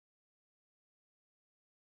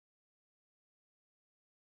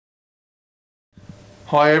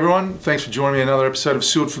Hi everyone, thanks for joining me in another episode of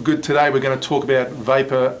Sealed for Good. Today we're going to talk about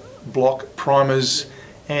vapor block primers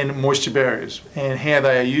and moisture barriers and how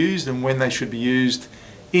they are used and when they should be used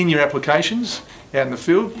in your applications out in the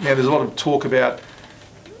field. Now there's a lot of talk about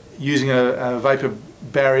using a vapor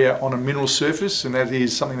barrier on a mineral surface, and that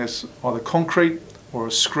is something that's either concrete or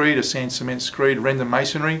a screed, a sand cement screed, render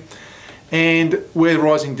masonry, and where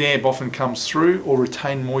rising damp often comes through or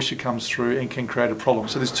retained moisture comes through and can create a problem.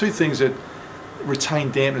 So there's two things that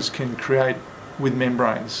retained dampness can create with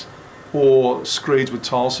membranes or screeds with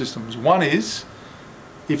tile systems. One is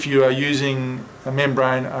if you are using a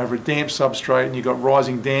membrane over a damp substrate and you've got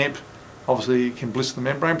rising damp, obviously it can blister the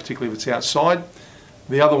membrane, particularly if it's outside.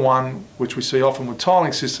 The other one, which we see often with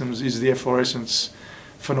tiling systems, is the efflorescence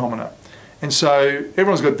phenomena. And so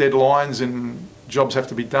everyone's got deadlines and jobs have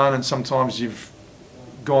to be done, and sometimes you've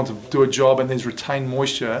gone to do a job and there's retained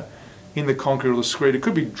moisture in the concrete or the screed. It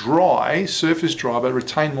could be dry, surface dry, but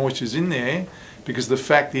retained moisture is in there because the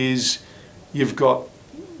fact is you've got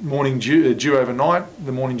morning dew overnight,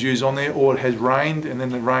 the morning dew's on there, or it has rained and then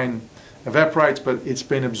the rain evaporates, but it's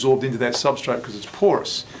been absorbed into that substrate because it's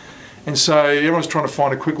porous. And so everyone's trying to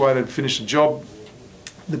find a quick way to finish the job.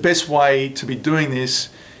 The best way to be doing this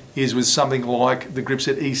is with something like the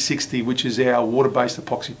Gripset E60, which is our water-based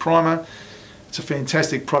epoxy primer. It's a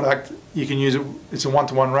fantastic product. You can use it, it's a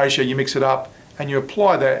 1-to-1 ratio, you mix it up and you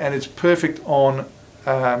apply that, and it's perfect on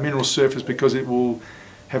a mineral surface because it will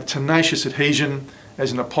have tenacious adhesion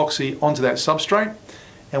as an epoxy onto that substrate.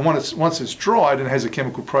 And once it's dried and has a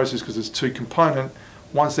chemical process because it's two-component,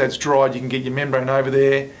 once that's dried you can get your membrane over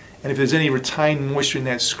there, and if there's any retained moisture in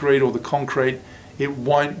that screed or the concrete, it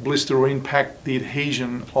won't blister or impact the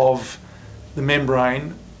adhesion of the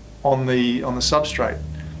membrane on the substrate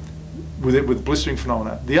with blistering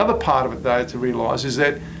phenomena. The other part of it though to realise is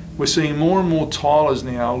that we're seeing more and more tilers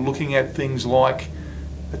now looking at things like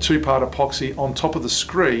a 2-part epoxy on top of the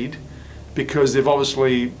screed, because they've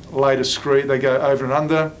obviously laid a screed, they go over and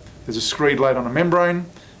under, there's a screed laid on a membrane,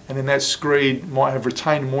 and then that screed might have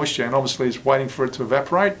retained moisture and obviously it's waiting for it to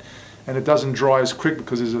evaporate, and it doesn't dry as quick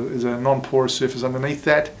because there's a non-porous surface underneath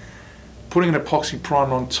that. Putting an epoxy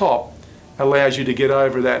primer on top allows you to get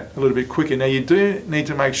over that a little bit quicker. Now you do need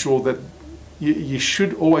to make sure that you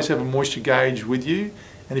should always have a moisture gauge with you,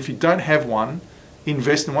 and if you don't have one,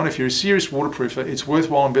 invest in one. If you're a serious waterproofer, it's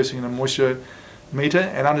worthwhile investing in a moisture meter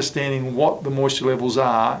and understanding what the moisture levels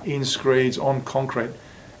are in screeds on concrete.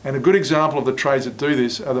 And a good example of the trades that do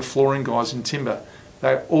this are the flooring guys in timber.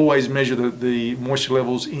 They always measure the moisture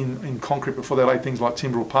levels in concrete before they lay things like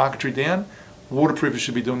timber or parquetry down. Waterproofers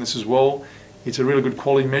should be doing this as well. It's a really good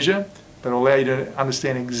quality measure, but it'll allow you to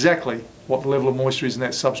understand exactly what the level of moisture is in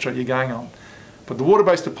that substrate you're going on. But the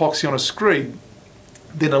water-based epoxy on a screed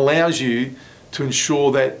then allows you to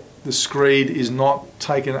ensure that the screed is not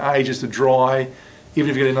taking ages to dry, even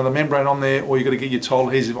if you get another membrane on there, or you've got to get your tile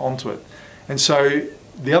adhesive onto it. And so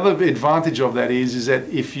the other advantage of that is that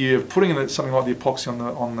if you're putting in something like the epoxy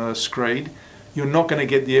on the screed, you're not going to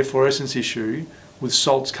get the efflorescence issue with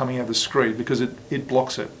salts coming out of the screed because it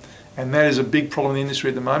blocks it. And that is a big problem in the industry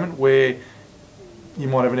at the moment, where you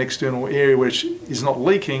might have an external area which is not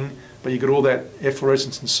leaking, but you've got all that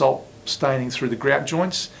efflorescence and salt staining through the grout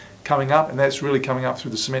joints coming up, and that's really coming up through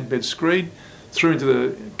the cement bed screed, through into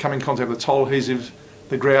the coming in contact with the tile adhesive,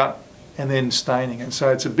 the grout, and then staining. And so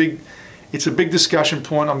it's a big discussion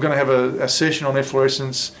point. I'm going to have a session on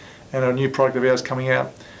efflorescence and a new product of ours coming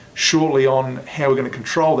out shortly on how we're going to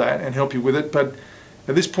control that and help you with it. But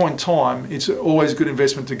at this point in time, it's always a good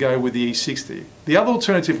investment to go with the E60. The other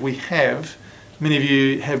alternative we have, many of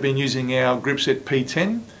you have been using our Gripset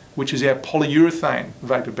P10, which is our polyurethane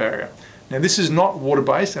vapor barrier. Now this is not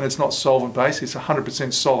water-based and it's not solvent-based, it's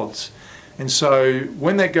 100% solids. And so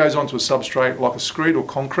when that goes onto a substrate like a screed or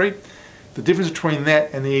concrete, the difference between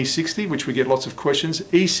that and the E60, which we get lots of questions,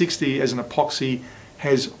 E60 as an epoxy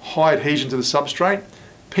has high adhesion to the substrate.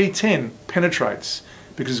 P10 penetrates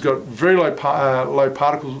because it's got very low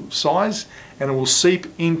particle size, and it will seep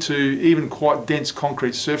into even quite dense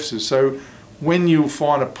concrete surfaces. So when you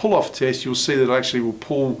find a pull-off test, you'll see that it actually will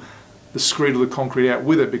pull the screed or the concrete out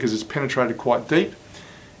with it because it's penetrated quite deep.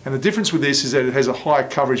 And the difference with this is that it has a higher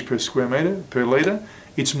coverage per square metre, per litre.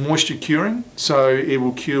 It's moisture curing, so it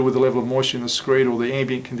will cure with the level of moisture in the screed or the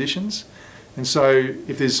ambient conditions. And so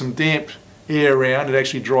if there's some damp air around, it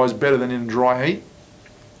actually dries better than in dry heat.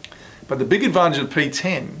 But the big advantage of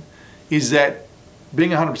P10 is that being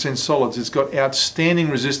 100% solids, it's got outstanding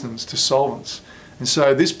resistance to solvents. And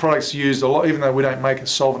so this product's used a lot, even though we don't make a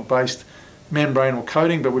solvent-based membrane or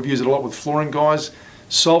coating, but we've used it a lot with flooring guys.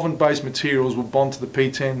 Solvent-based materials will bond to the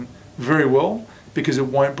P10 very well because it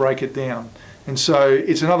won't break it down. And so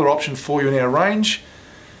it's another option for you in our range.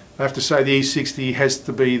 I have to say the E60 has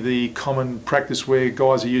to be the common practice where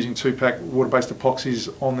guys are using 2-pack water-based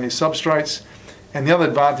epoxies on their substrates. And the other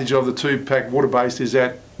advantage of the 2-pack water-based is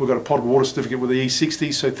that we've got a potable water certificate with the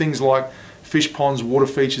E60, so things like fish ponds, water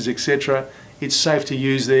features, etc., it's safe to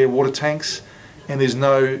use their water tanks, and there's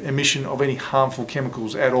no emission of any harmful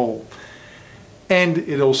chemicals at all. And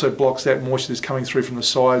it also blocks that moisture that's coming through from the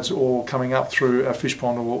sides or coming up through a fish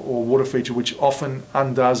pond or water feature, which often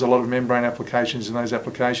undoes a lot of membrane applications in those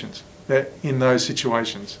applications, in those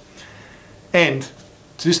situations. And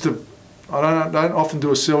just to, I don't often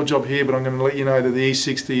do a sell job here, but I'm going to let you know that the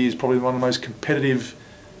E60 is probably one of the most competitive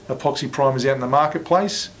epoxy primers out in the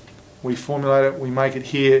marketplace. We formulate it, we make it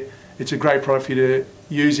here. It's a great product for you to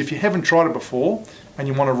use. If you haven't tried it before and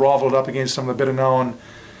you want to rival it up against some of the better known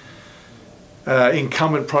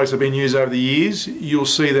incumbent products that have been used over the years, you'll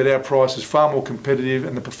see that our price is far more competitive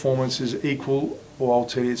and the performance is equal, or I'll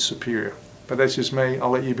tell you it's superior. But that's just me. I'll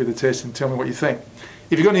let you be the test and tell me what you think.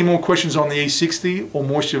 If you've got any more questions on the E60 or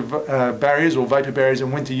moisture barriers or vapor barriers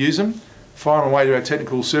and when to use them, fire them away to our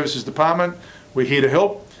technical services department. We're here to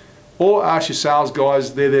help. Or ask your sales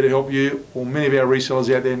guys, they're there to help you, or many of our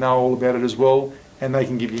resellers out there know all about it as well, and they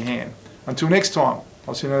can give you a hand. Until next time,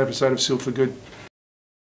 I'll see you in another episode of Sealed for Good.